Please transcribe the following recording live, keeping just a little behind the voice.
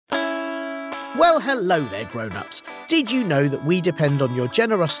Well, hello there, grown-ups. Did you know that we depend on your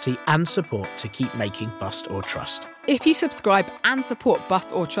generosity and support to keep making Bust or Trust? If you subscribe and support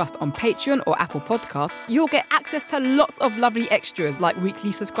Bust or Trust on Patreon or Apple Podcasts, you'll get access to lots of lovely extras like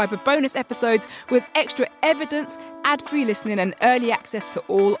weekly subscriber bonus episodes with extra evidence, ad-free listening and early access to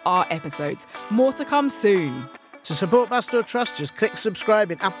all our episodes. More to come soon. To support Bust or Trust, just click subscribe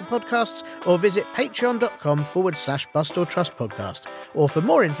in Apple Podcasts or visit patreon.com/Bust or Trust podcast. Or for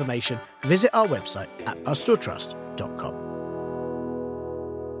more information, visit our website at bustortrust.com.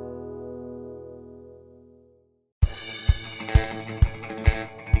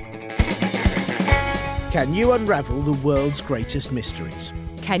 Can you unravel the world's greatest mysteries?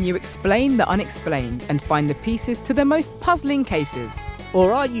 Can you explain the unexplained and find the pieces to the most puzzling cases?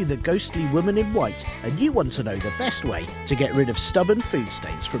 Or are you the ghostly woman in white and you want to know the best way to get rid of stubborn food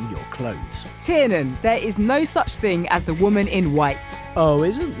stains from your clothes? Tiernan, there is no such thing as the woman in white. Oh,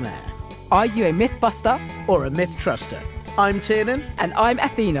 isn't there? Are you a mythbuster? Or a myth truster? I'm Tiernan. And I'm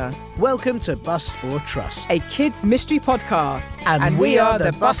Athena. Welcome to Bust or Trust, a kids' mystery podcast. And we are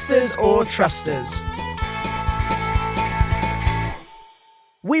the Busters or Trusters.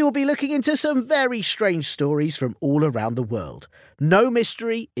 We will be looking into some very strange stories from all around the world. No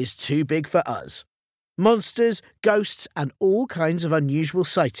mystery is too big for us. Monsters, ghosts, and all kinds of unusual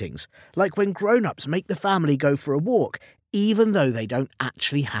sightings, like when grown-ups make the family go for a walk, even though they don't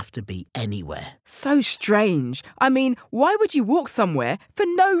actually have to be anywhere. So strange. I mean, why would you walk somewhere for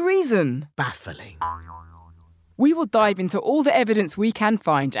no reason? Baffling. We will dive into all the evidence we can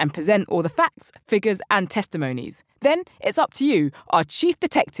find and present all the facts, figures and testimonies. Then it's up to you, our chief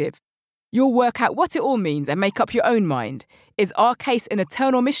detective. You'll work out what it all means and make up your own mind. Is our case an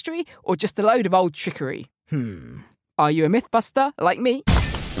eternal mystery or just a load of old trickery? Are you a mythbuster like me?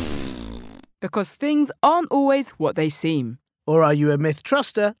 Because things aren't always what they seem. Or are you a myth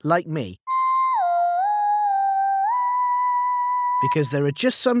truster like me? Because there are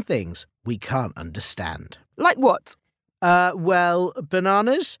just some things we can't understand. Like what? Well,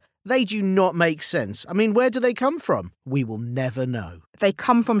 bananas? They do not make sense. I mean, where do they come from? We will never know. They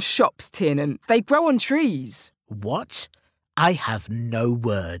come from shops, Tiernan. They grow on trees. What? I have no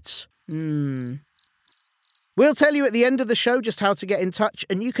words. We'll tell you at the end of the show just how to get in touch,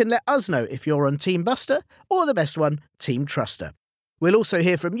 and you can let us know if you're on Team Buster or the best one, Team Truster. We'll also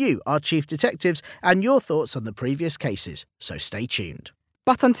hear from you, our chief detectives, and your thoughts on the previous cases, so stay tuned.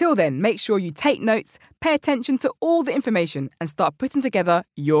 But until then, make sure you take notes, pay attention to all the information, and start putting together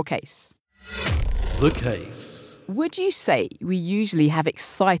your case. The case. Would you say we usually have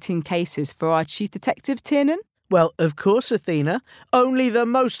exciting cases for our chief detectives, Tiernan? Well, of course, Athena. Only the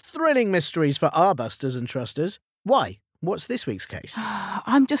most thrilling mysteries for our busters and trusters. Why? What's this week's case?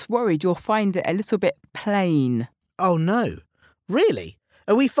 I'm just worried you'll find it a little bit plain. Oh, no. Really?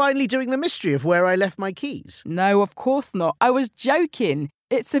 Are we finally doing the mystery of where I left my keys? No, of course not. I was joking.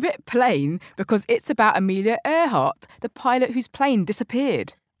 It's a bit plain because it's about Amelia Earhart, the pilot whose plane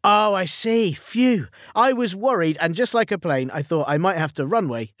disappeared. Oh, I see. Phew. I was worried, and just like a plane, I thought I might have to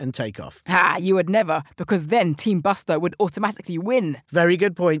runway and take off. You would never, because then Team Buster would automatically win. Very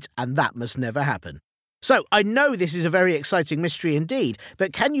good point, and that must never happen. So, I know this is a very exciting mystery indeed,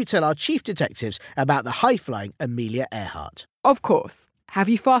 but can you tell our chief detectives about the high-flying Amelia Earhart? Of course. Have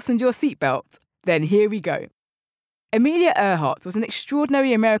you fastened your seatbelt? Then here we go. Amelia Earhart was an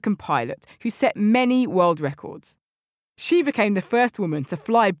extraordinary American pilot who set many world records. She became the first woman to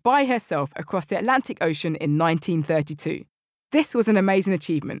fly by herself across the Atlantic Ocean in 1932. This was an amazing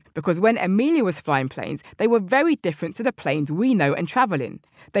achievement because when Amelia was flying planes, they were very different to the planes we know and travel in.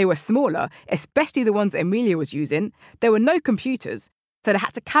 They were smaller, especially the ones Amelia was using. There were no computers, so they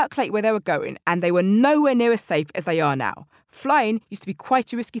had to calculate where they were going, and they were nowhere near as safe as they are now. Flying used to be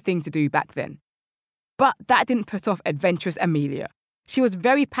quite a risky thing to do back then. But that didn't put off adventurous Amelia. She was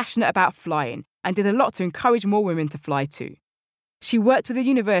very passionate about flying and did a lot to encourage more women to fly too. She worked with a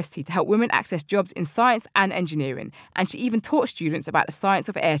university to help women access jobs in science and engineering, and she even taught students about the science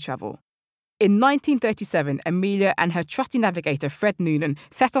of air travel. In 1937, Amelia and her trusty navigator Fred Noonan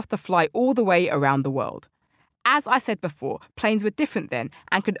set off to fly all the way around the world. As I said before, planes were different then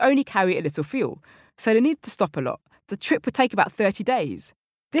and could only carry a little fuel, so they needed to stop a lot. The trip would take about 30 days.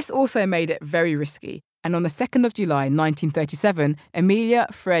 This also made it very risky, and on the 2nd of July 1937, Amelia,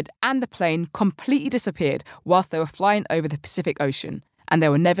 Fred and the plane completely disappeared whilst they were flying over the Pacific Ocean, and they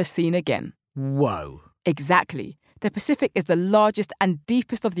were never seen again. Whoa. Exactly. The Pacific is the largest and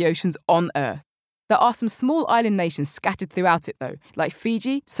deepest of the oceans on Earth. There are some small island nations scattered throughout it though, like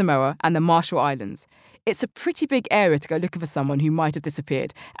Fiji, Samoa and the Marshall Islands. It's a pretty big area to go looking for someone who might have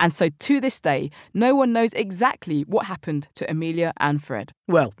disappeared, and so to this day, no one knows exactly what happened to Amelia and Fred.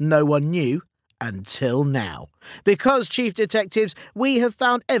 Well, no one knew, Until now. Because, Chief Detectives, we have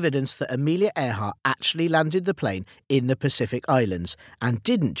found evidence that Amelia Earhart actually landed the plane in the Pacific Islands and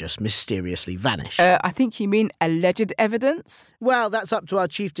didn't just mysteriously vanish. I think you mean alleged evidence? Well, that's up to our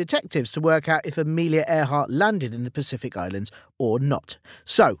Chief Detectives to work out if Amelia Earhart landed in the Pacific Islands or not.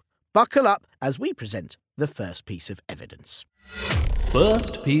 So, buckle up as we present the first piece of evidence.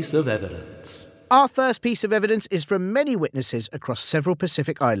 First piece of evidence. Our first piece of evidence is from many witnesses across several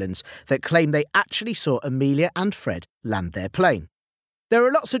Pacific islands that claim they actually saw Amelia and Fred land their plane. There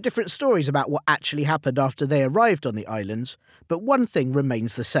are lots of different stories about what actually happened after they arrived on the islands, but one thing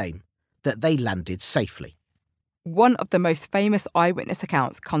remains the same, that they landed safely. One of the most famous eyewitness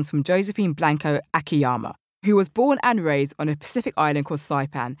accounts comes from Josephine Blanco Akiyama, who was born and raised on a Pacific island called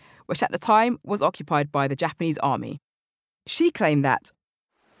Saipan, which at the time was occupied by the Japanese army. She claimed that,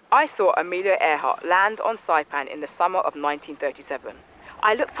 "I saw Amelia Earhart land on Saipan in the summer of 1937.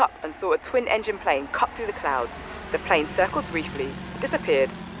 I looked up and saw a twin-engine plane cut through the clouds. The plane circled briefly, disappeared,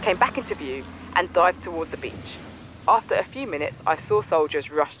 came back into view, and dived towards the beach. After a few minutes, I saw soldiers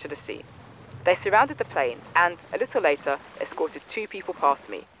rush to the scene. They surrounded the plane and, a little later, escorted 2 people past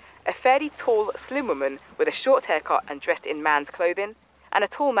me. A fairly tall, slim woman with a short haircut and dressed in man's clothing, and a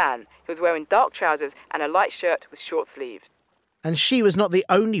tall man who was wearing dark trousers and a light shirt with short sleeves." And she was not the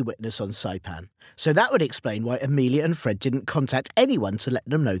only witness on Saipan, so that would explain why Amelia and Fred didn't contact anyone to let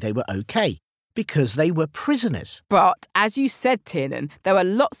them know they were okay, because they were prisoners. But, as you said, Tiernan, there were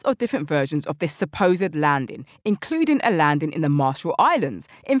lots of different versions of this supposed landing, including a landing in the Marshall Islands.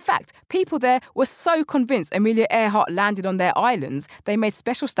 In fact, people there were so convinced Amelia Earhart landed on their islands, they made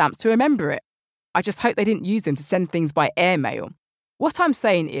special stamps to remember it. I just hope they didn't use them to send things by airmail. What I'm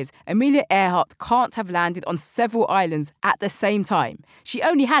saying is, Amelia Earhart can't have landed on several islands at the same time. She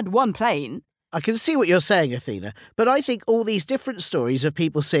only had one plane. I can see what you're saying, Athena, but I think all these different stories of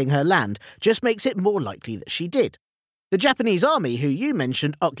people seeing her land just makes it more likely that she did. The Japanese army, who you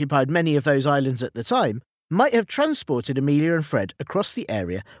mentioned occupied many of those islands at the time, might have transported Amelia and Fred across the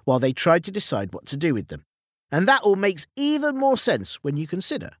area while they tried to decide what to do with them. And that all makes even more sense when you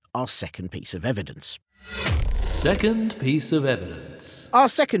consider our second piece of evidence. Second piece of evidence. Our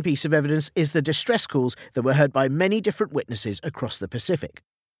second piece of evidence is the distress calls that were heard by many different witnesses across the Pacific.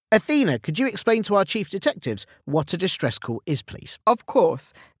 Athena, could you explain to our chief detectives what a distress call is, please? Of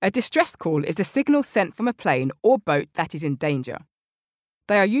course. A distress call is a signal sent from a plane or boat that is in danger.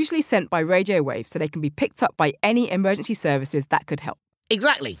 They are usually sent by radio waves so they can be picked up by any emergency services that could help.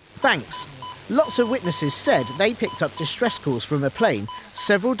 Exactly. Thanks. Lots of witnesses said they picked up distress calls from a plane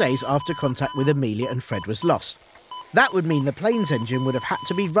several days after contact with Amelia and Fred was lost. That would mean the plane's engine would have had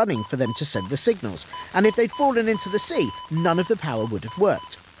to be running for them to send the signals, and if they'd fallen into the sea, none of the power would have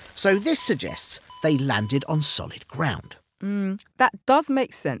worked. So this suggests they landed on solid ground. That does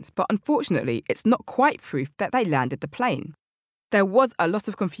make sense, but unfortunately, it's not quite proof that they landed the plane. There was a lot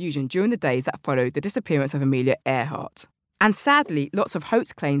of confusion during the days that followed the disappearance of Amelia Earhart. And sadly, lots of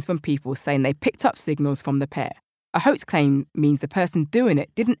hoax claims from people saying they picked up signals from the pair. A hoax claim means the person doing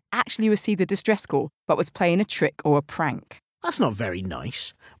it didn't actually receive the distress call, but was playing a trick or a prank. That's not very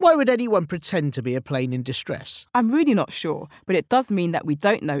nice. Why would anyone pretend to be a plane in distress? I'm really not sure, but it does mean that we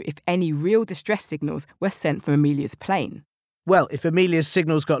don't know if any real distress signals were sent from Amelia's plane. Well, if Amelia's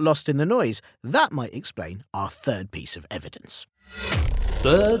signals got lost in the noise, that might explain our third piece of evidence.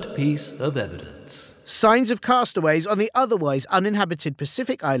 Third piece of evidence. Signs of castaways on the otherwise uninhabited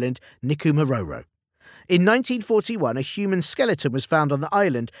Pacific island Nikumaroro. In 1941, a human skeleton was found on the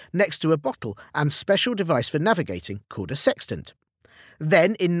island next to a bottle and special device for navigating called a sextant.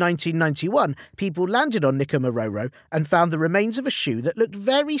 Then, in 1991, people landed on Nikumaroro and found the remains of a shoe that looked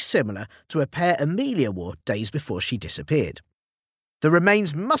very similar to a pair Amelia wore days before she disappeared. The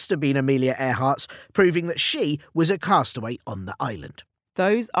remains must have been Amelia Earhart's, proving that she was a castaway on the island.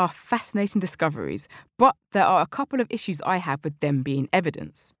 Those are fascinating discoveries, but there are a couple of issues I have with them being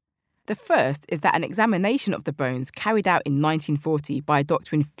evidence. The first is that an examination of the bones carried out in 1940 by a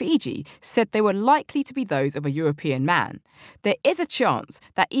doctor in Fiji said they were likely to be those of a European man. There is a chance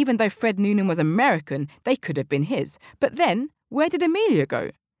that even though Fred Noonan was American, they could have been his. But then, where did Amelia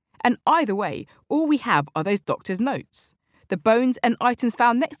go? And either way, all we have are those doctor's notes. The bones and items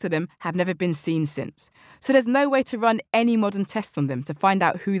found next to them have never been seen since, so there's no way to run any modern tests on them to find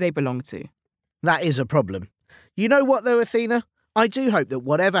out who they belong to. That is a problem. You know what though, Athena? I do hope that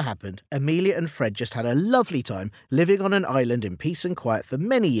whatever happened, Amelia and Fred just had a lovely time living on an island in peace and quiet for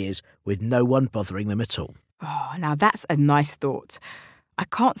many years with no one bothering them at all. Oh, now that's a nice thought. I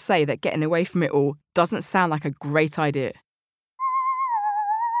can't say that getting away from it all doesn't sound like a great idea.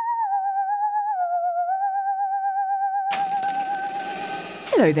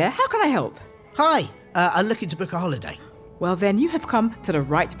 Hello there, how can I help? Hi, I'm looking to book a holiday. Well, then you have come to the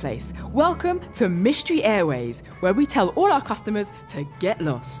right place. Welcome to Mystery Airways, where we tell all our customers to get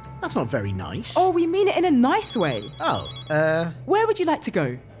lost. That's not very nice. Oh, we mean it in a nice way. Where would you like to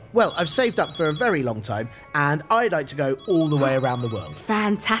go? Well, I've saved up for a very long time, and I'd like to go all the way around the world.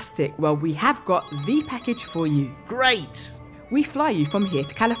 Fantastic. Well, we have got the package for you. Great! We fly you from here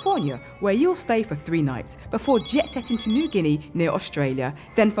to California, where you'll stay for 3 nights before jet-setting to New Guinea near Australia.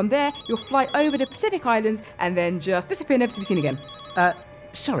 Then from there, you'll fly over the Pacific Islands and then just disappear, never to be seen again.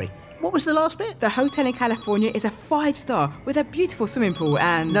 Sorry, what was the last bit? The hotel in California is a 5-star with a beautiful swimming pool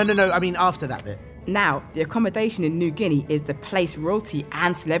and... No, I mean after that bit. Now, the accommodation in New Guinea is the place royalty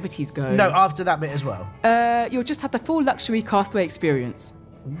and celebrities go. No, after that bit as well. You'll just have the full luxury castaway experience.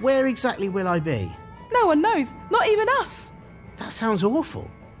 Where exactly will I be? No one knows, not even us. That sounds awful.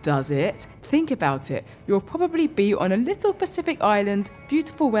 Does it? Think about it. You'll probably be on a little Pacific island,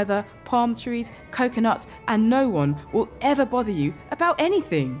 beautiful weather, palm trees, coconuts, and no one will ever bother you about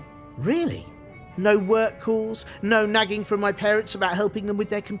anything. Really? No work calls? No nagging from my parents about helping them with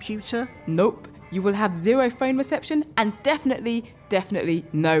their computer? Nope. You will have 0 phone reception and definitely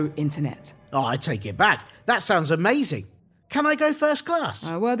no internet. Oh, I take it back. That sounds amazing. Can I go first class?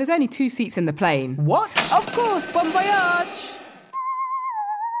 Well, there's only 2 seats in the plane. What? Of course, bon voyage!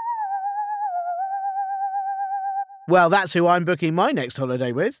 Well, that's who I'm booking my next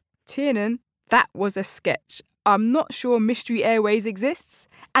holiday with. Tiernan, that was a sketch. I'm not sure Mystery Airways exists.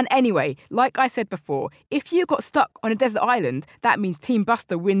 And anyway, like I said before, if you got stuck on a desert island, that means Team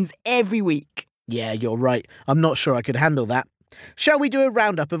Buster wins every week. Yeah, you're right. I'm not sure I could handle that. Shall we do a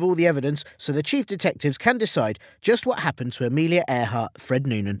roundup of all the evidence so the chief detectives can decide just what happened to Amelia Earhart, Fred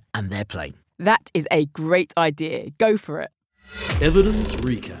Noonan and their plane? That is a great idea. Go for it. Evidence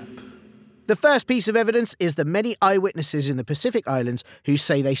recap. The first piece of evidence is the many eyewitnesses in the Pacific Islands who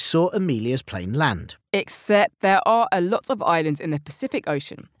say they saw Amelia's plane land. Except there are a lot of islands in the Pacific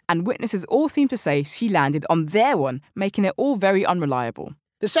Ocean, and witnesses all seem to say she landed on their one, making it all very unreliable.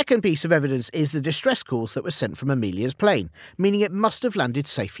 The second piece of evidence is the distress calls that were sent from Amelia's plane, meaning it must have landed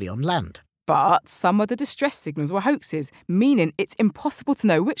safely on land. But some of the distress signals were hoaxes, meaning it's impossible to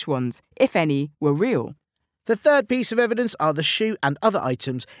know which ones, if any, were real. The third piece of evidence are the shoe and other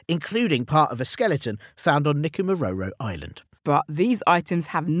items, including part of a skeleton found on Nikumaroro Island. But these items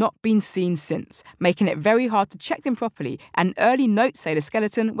have not been seen since, making it very hard to check them properly, and early notes say the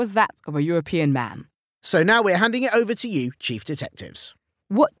skeleton was that of a European man. So now we're handing it over to you, Chief Detectives.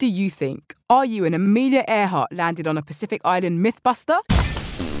 What do you think? Are you an Amelia Earhart landed on a Pacific Island mythbuster?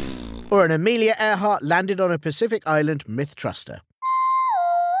 Or an Amelia Earhart landed on a Pacific Island myth truster?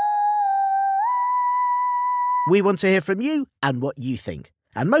 We want to hear from you and what you think.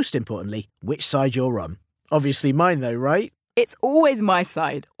 And most importantly, which side you're on. Obviously mine though, right? It's always my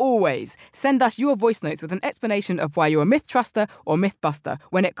side, always. Send us your voice notes with an explanation of why you're a myth truster or mythbuster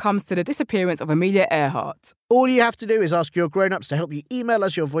when it comes to the disappearance of Amelia Earhart. All you have to do is ask your grown-ups to help you email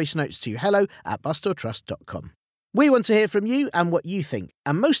us your voice notes to hello@bustortrust.com. We want to hear from you and what you think,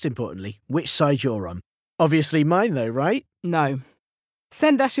 and most importantly, which side you're on. Obviously mine though, right? No.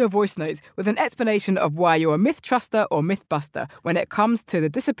 Send us your voice notes with an explanation of why you're a myth truster or mythbuster when it comes to the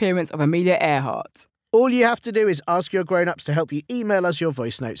disappearance of Amelia Earhart. All you have to do is ask your grown-ups to help you email us your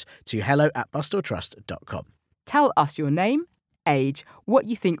voice notes to hello@bustortrust.com. Tell us your name, age, what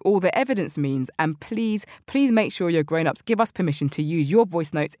you think all the evidence means, and please make sure your grown-ups give us permission to use your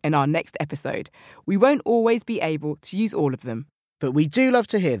voice notes in our next episode. We won't always be able to use all of them. But we do love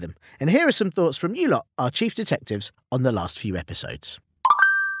to hear them. And here are some thoughts from you lot, our chief detectives, on the last few episodes.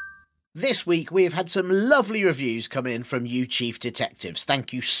 This week we have had some lovely reviews come in from you chief detectives.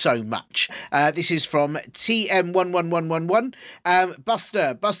 Thank you so much. This is from TM11111.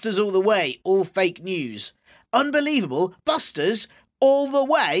 Busters all the way, all fake news. Unbelievable, Busters all the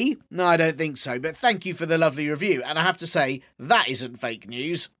way? No, I don't think so, but thank you for the lovely review. And I have to say, that isn't fake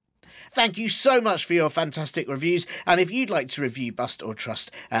news. Thank you so much for your fantastic reviews. And if you'd like to review Bust or Trust,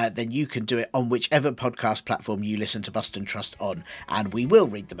 then you can do it on whichever podcast platform you listen to Bust and Trust on, and we will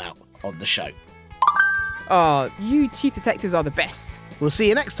read them out on the show. Oh, you chief detectives are the best. We'll see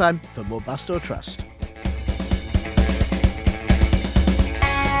you next time for more Bust or Trust.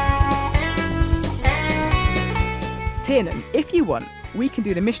 Tiernan, if you want, we can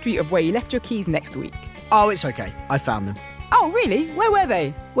do the mystery of where you left your keys next week. Oh, it's okay. I found them. Oh, really? Where were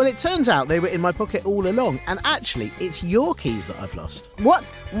they? Well, it turns out they were in my pocket all along, and actually, it's your keys that I've lost.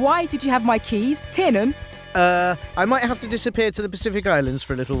 What? Why did you have my keys? Tiernan? I might have to disappear to the Pacific Islands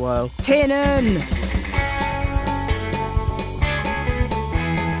for a little while. Tiernan!